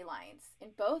of party lines,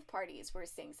 in both parties, we're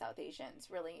seeing South Asians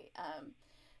really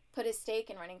put a stake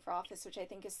in running for office, which I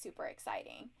think is super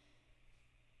exciting.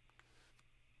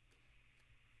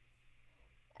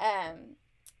 Um,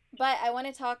 but I want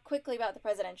to talk quickly about the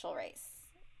presidential race.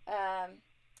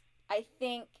 I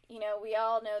think, we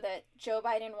all know that Joe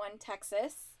Biden won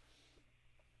Texas.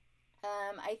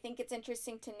 I think it's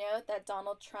interesting to note that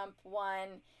Donald Trump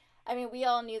won. I mean, we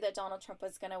all knew that Donald Trump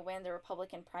was going to win the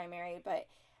Republican primary, but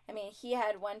I mean, he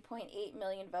had 1.8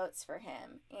 million votes for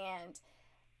him. And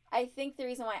I think the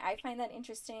reason why I find that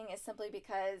interesting is simply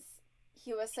because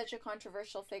he was such a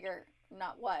controversial figure,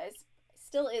 not was,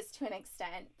 still is to an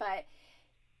extent, but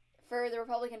for the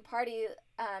Republican Party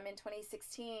in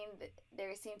 2016,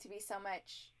 there seemed to be so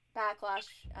much backlash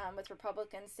with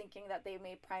Republicans thinking that they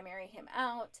may primary him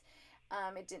out.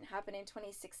 It didn't happen in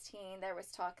 2016. There was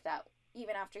talk that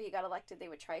even after he got elected, they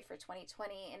would try for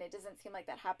 2020, and it doesn't seem like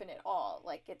that happened at all.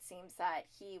 Like, it seems that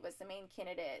he was the main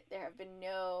candidate. There have been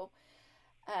no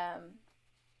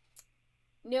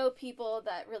people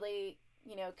that really,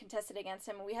 contested against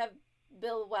him. We have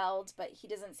Bill Weld, but he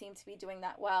doesn't seem to be doing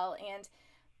that well. And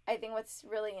I think what's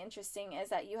really interesting is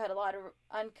that you had a lot of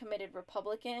uncommitted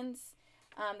Republicans.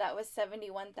 That was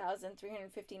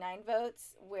 71,359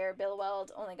 votes, where Bill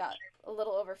Weld only got a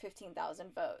little over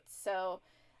 15,000 votes. So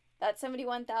that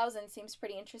 71,000 seems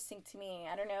pretty interesting to me.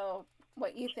 I don't know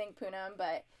what you think, Poonam,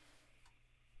 but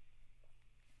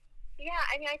yeah.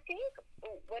 I mean, I think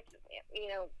what's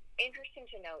interesting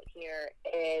to note here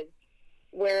is,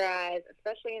 whereas,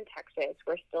 especially in Texas,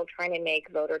 we're still trying to make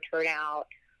voter turnout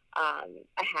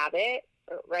a habit,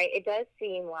 right? It does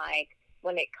seem like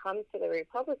when it comes to the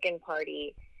Republican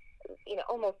Party,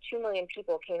 almost 2 million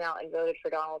people came out and voted for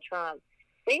Donald Trump,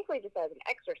 basically just as an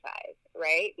exercise,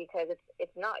 right? Because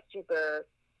it's not super.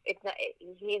 It's not.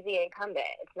 He's the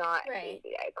incumbent. It's not right.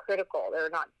 critical. There are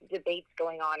not debates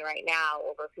going on right now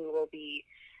over who will be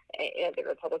the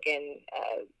Republican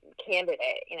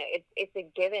candidate. It's a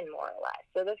given, more or less.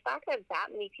 So the fact that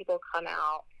many people come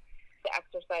out to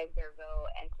exercise their vote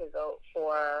and to vote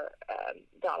for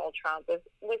Donald Trump was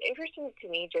interesting to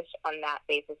me just on that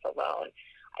basis alone.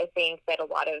 I think that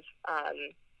there's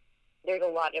a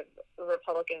lot of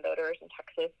Republican voters in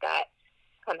Texas that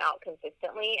come out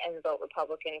consistently and vote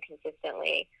Republican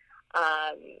consistently,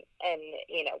 and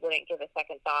wouldn't give a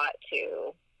second thought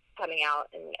to coming out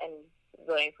and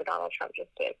voting for Donald Trump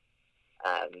just to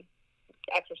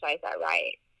exercise that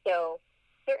right. So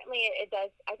certainly it does.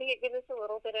 I think it gives us a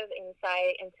little bit of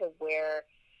insight into where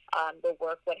the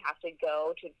work would have to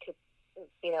go to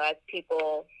as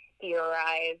people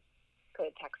theorize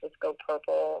could Texas go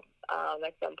purple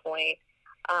at some point?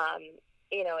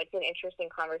 It's an interesting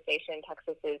conversation.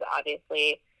 Texas is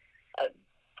obviously a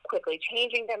quickly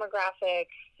changing demographic.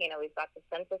 We've got the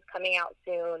census coming out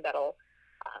soon that'll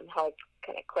help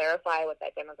kind of clarify what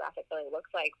that demographic really looks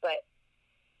like. But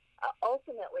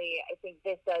ultimately, I think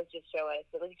this does just show us,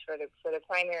 at least for the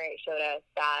primary, it showed us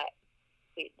that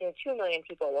the 2 million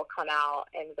people will come out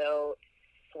and vote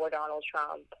for Donald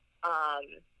Trump,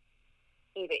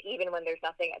 even when there's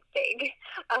nothing at stake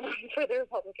for the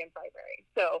Republican primary.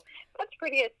 So that's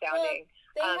pretty astounding.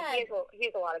 Well, he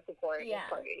has a lot of support in his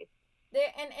party.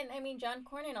 And I mean, John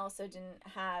Cornyn also didn't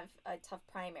have a tough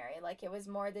primary. Like, it was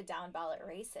more the down ballot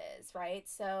races, right?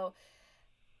 So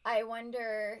I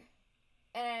wonder,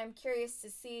 and I'm curious to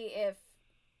see if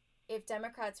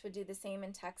Democrats would do the same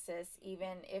in Texas,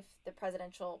 even if the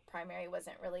presidential primary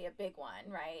wasn't really a big one,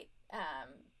 right?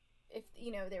 If,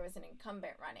 there was an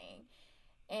incumbent running.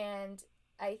 And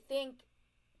I think,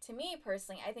 to me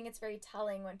personally, I think it's very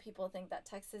telling when people think that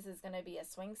Texas is going to be a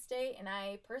swing state, and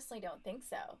I personally don't think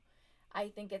so. I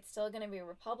think it's still going to be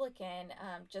Republican,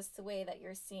 just the way that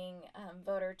you're seeing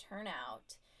voter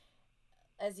turnout.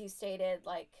 As you stated,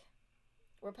 like,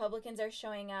 Republicans are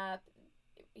showing up.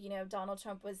 Donald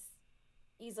Trump was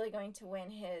easily going to win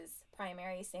his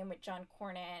primary, same with John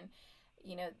Cornyn.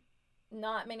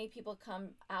 Not many people come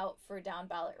out for down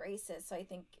ballot races, so I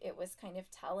think it was kind of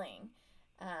telling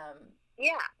of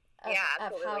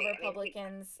how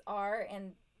Republicans are,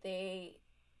 and they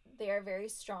are very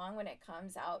strong when it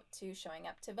comes out to showing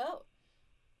up to vote.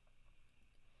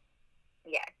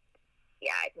 Yes.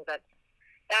 Yeah, I think that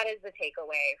is the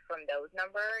takeaway from those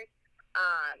numbers.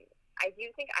 I do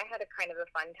think I had a kind of a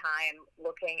fun time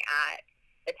looking at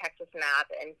the Texas map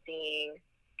and seeing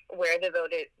where the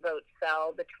votes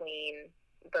fell between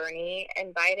Bernie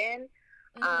and Biden.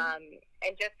 Mm-hmm.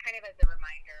 And just kind of as a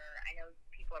reminder, I know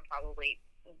people are probably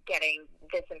getting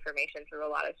this information through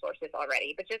a lot of sources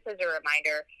already, but just as a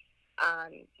reminder,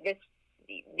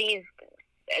 these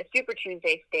Super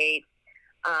Tuesday states,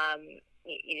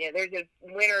 there's a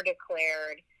winner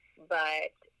declared,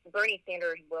 but Bernie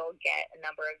Sanders will get a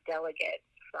number of delegates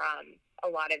from a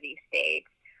lot of these states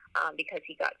because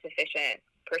he got sufficient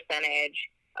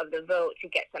percentage of the vote to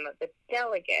get some of the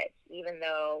delegates, even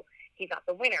though he's not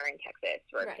the winner in Texas,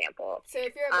 for example. So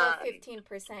if you're above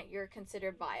 15%, you're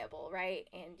considered viable, right?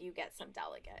 And you get some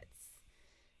delegates.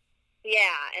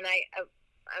 Yeah, and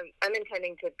I'm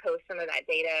intending to post some of that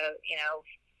data,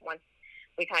 once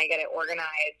we kind of get it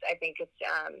organized. I think it's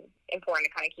important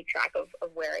to kind of keep track of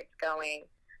where it's going.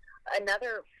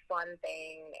 Another fun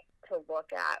thing to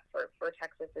look at for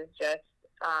Texas is just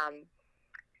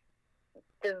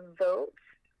the votes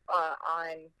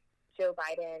on Joe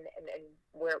Biden and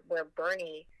where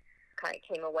Bernie kind of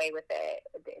came away with it.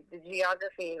 The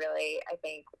geography really, I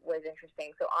think, was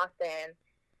interesting. So Austin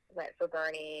went for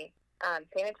Bernie.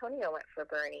 San Antonio went for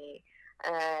Bernie.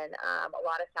 And a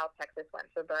lot of South Texas went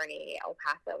for Bernie. El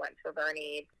Paso went for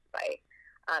Bernie, despite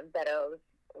Beto's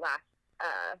last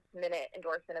minute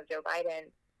endorsement of Joe Biden.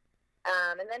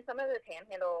 And then some of the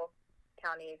Panhandle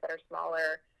counties that are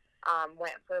smaller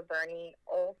went for Bernie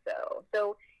also.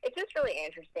 So it's just really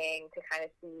interesting to kind of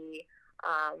see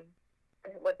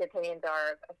what the opinions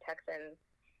are of Texans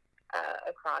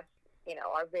across,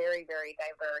 our very, very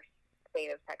diverse state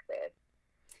of Texas.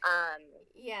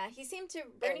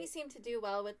 Bernie seemed to do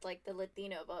well with, like, the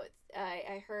Latino votes.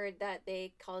 I heard that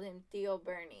they called him Theo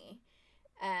Bernie.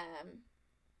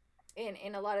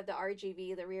 In a lot of the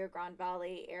RGV, the Rio Grande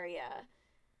Valley area.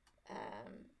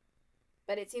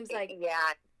 But it seems like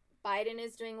Biden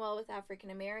is doing well with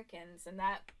African Americans, and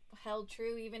that held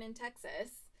true even in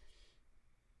Texas.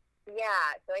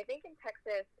 Yeah, so I think in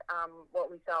Texas, what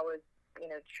we saw was,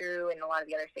 true in a lot of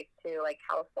the other states too, like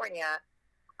California.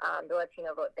 The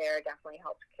Latino vote there definitely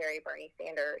helped carry Bernie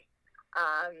Sanders.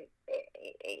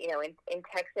 In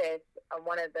Texas,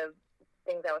 one of the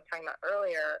things I was talking about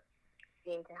earlier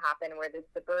seemed to happen where the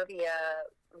suburbia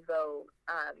vote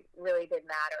really did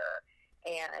matter.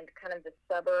 And kind of the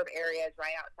suburb areas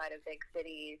right outside of big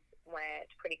cities went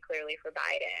pretty clearly for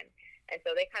Biden. And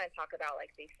so they kind of talk about,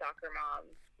 like, these soccer mom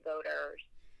voters.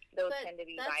 Those tend to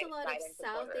be Biden supporters. But that's a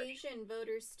lot of South Asian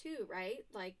voters too, right?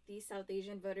 Like, these South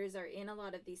Asian voters are in a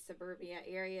lot of these suburbia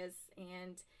areas.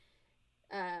 And,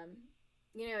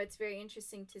 it's very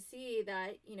interesting to see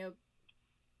that,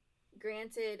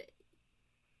 granted,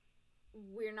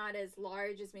 we're not as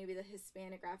large as maybe the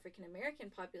Hispanic or African American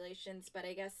populations, but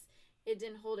I guess it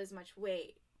didn't hold as much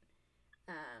weight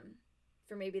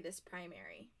for maybe this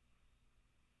primary.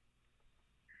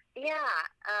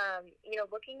 Yeah,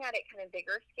 looking at it kind of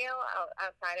bigger scale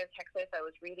outside of Texas, I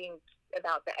was reading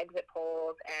about the exit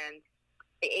polls and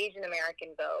the Asian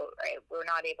American vote, right? We're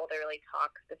not able to really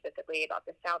talk specifically about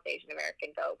the South Asian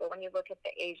American vote, but when you look at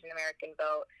the Asian American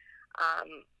vote,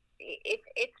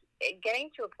 it's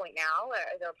getting to a point now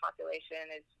where their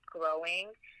population is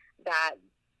growing that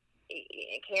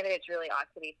candidates really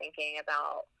ought to be thinking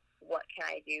about what can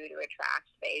I do to attract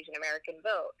the Asian American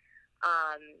vote.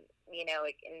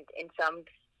 In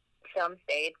some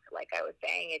states, like I was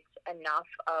saying, it's enough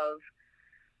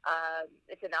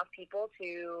people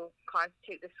to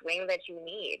constitute the swing that you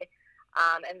need.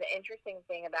 And the interesting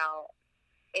thing about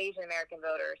Asian American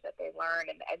voters that they learned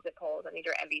in the exit polls, and these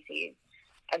are NBC's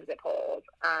exit polls,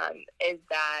 is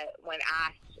that when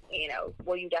asked,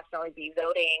 will you definitely be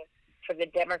voting for the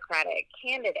Democratic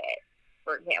candidate,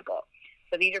 for example?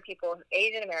 So these are people,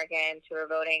 Asian Americans, who are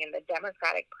voting in the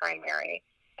Democratic primary.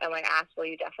 And when asked, will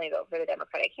you definitely vote for the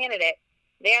Democratic candidate,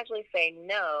 they actually say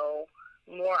no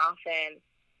more often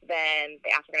than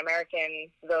the African American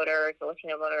voters, the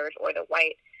Latino voters, or the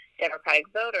white Democratic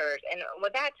voters. And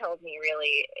what that tells me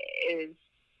really is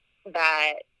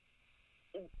that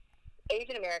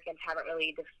Asian Americans haven't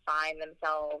really defined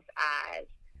themselves as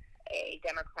a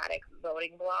Democratic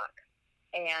voting bloc.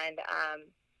 And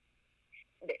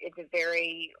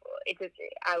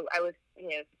I was,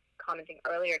 commenting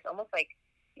earlier, it's almost like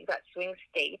you've got swing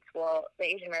states. Well, the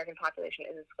Asian American population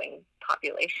is a swing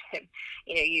population.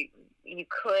 You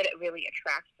could really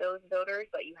attract those voters,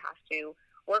 but you have to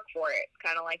work for it,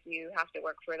 kind of like you have to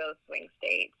work for those swing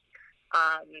states.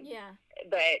 Yeah.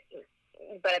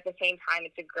 But at the same time,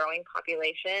 it's a growing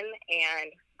population,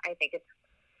 and I think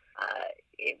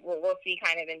we'll see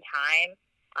kind of in time.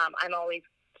 I'm always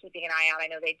keeping an eye out. I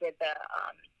know they did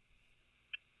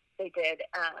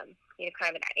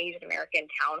kind of an Asian American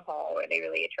town hall where they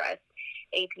really addressed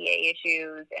APA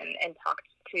issues and talked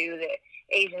to the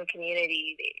Asian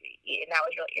community. And that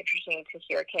was really interesting to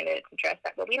hear candidates address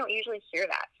that. But we don't usually hear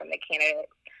that from the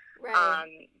candidates.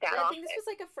 Right. That I often. think this was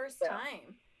like a first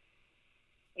time.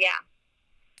 Yeah.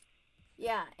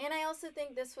 Yeah, and I also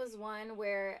think this was one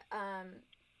where,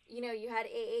 you had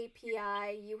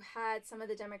AAPI, you had some of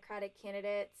the Democratic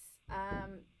candidates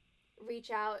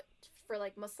reach out for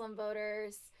like Muslim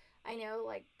voters. I know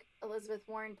like Elizabeth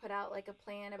Warren put out like a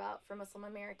plan about for Muslim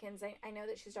Americans. I know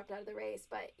that she's dropped out of the race,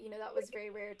 but that was very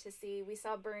rare to see. We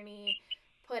saw Bernie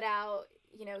put out,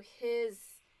 his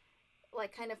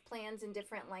like kind of plans in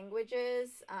different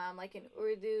languages, like in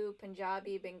Urdu,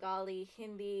 Punjabi, Bengali,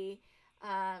 Hindi.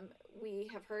 We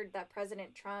have heard that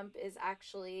President Trump is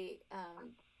actually,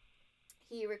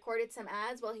 he recorded some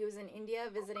ads while he was in India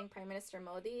visiting Prime Minister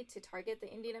Modi to target the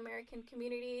Indian American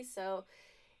community. So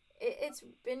it's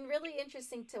been really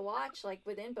interesting to watch, like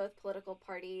within both political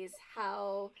parties,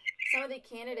 how some of the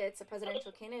candidates, the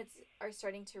presidential candidates, are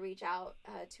starting to reach out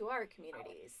to our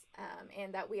communities,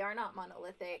 and that we are not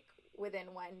monolithic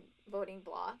within one voting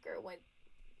bloc or one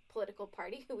political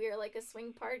party. We are like a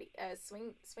swing party, a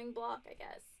swing block, I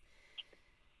guess.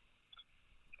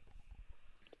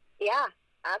 Yeah,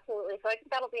 absolutely. So I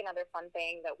think that'll be another fun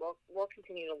thing that we'll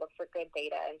continue to look for good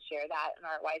data and share that in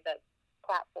our Wise Up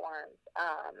platforms.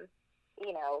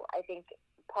 I think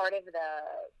part of the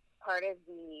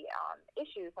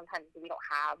issue sometimes is we don't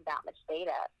have that much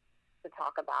data to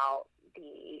talk about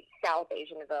the South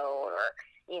Asian vote, or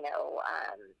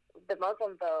the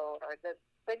Muslim vote, or the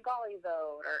Bengali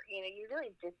vote, or you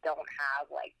really just don't have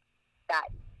like that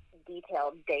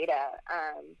detailed data.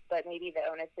 But maybe the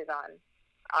onus is on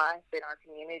us in our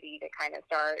community to kind of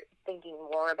start thinking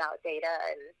more about data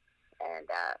and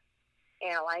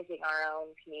analyzing our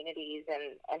own communities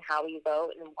and how we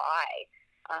vote and why.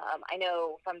 I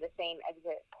know from the same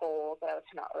exit polls that I was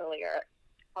talking about earlier,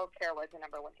 healthcare was the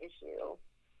number one issue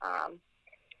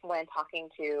when talking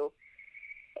to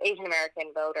Asian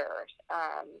American voters.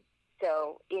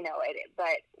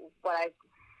 But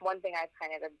one thing I've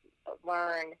kind of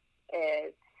learned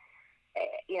is,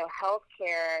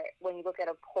 healthcare, when you look at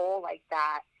a poll like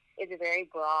that, is a very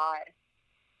broad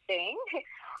thing.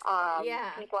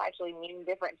 Yeah. People actually mean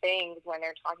different things when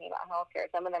they're talking about healthcare.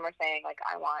 Some of them are saying, like,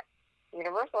 I want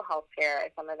universal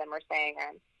healthcare. Some of them are saying,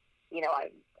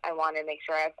 I want to make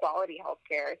sure I have quality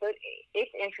healthcare. So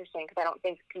it's interesting because I don't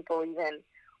think people even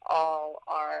all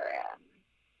are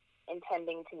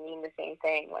intending to mean the same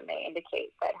thing when they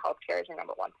indicate that healthcare is your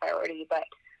number one priority. But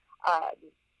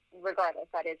regardless,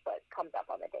 that is what comes up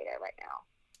on the data right now.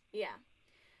 Yeah.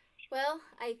 Well,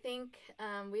 I think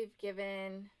we've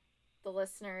given the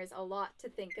listeners a lot to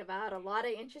think about, a lot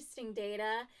of interesting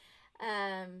data.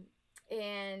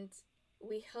 And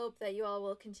we hope that you all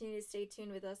will continue to stay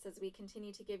tuned with us as we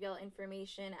continue to give y'all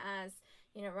information as,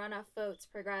 runoff votes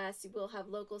progress. We'll have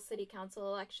local city council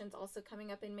elections also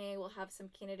coming up in May. We'll have some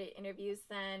candidate interviews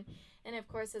then. And of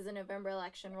course, as the November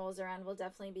election rolls around, we'll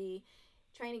definitely be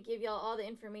trying to give y'all all the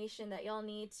information that y'all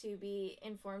need to be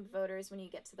informed voters when you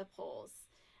get to the polls.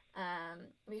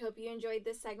 We hope you enjoyed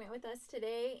this segment with us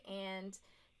today, and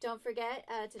don't forget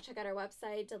to check out our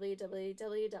website,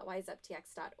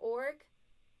 www.wiseuptx.org.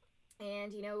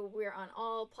 And, we're on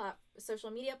all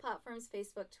social media platforms,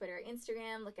 Facebook, Twitter,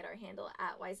 Instagram. Look at our handle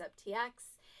at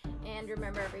WiseUpTX. And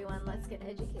remember, everyone, let's get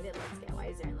educated, let's get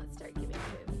wiser, and let's start giving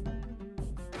a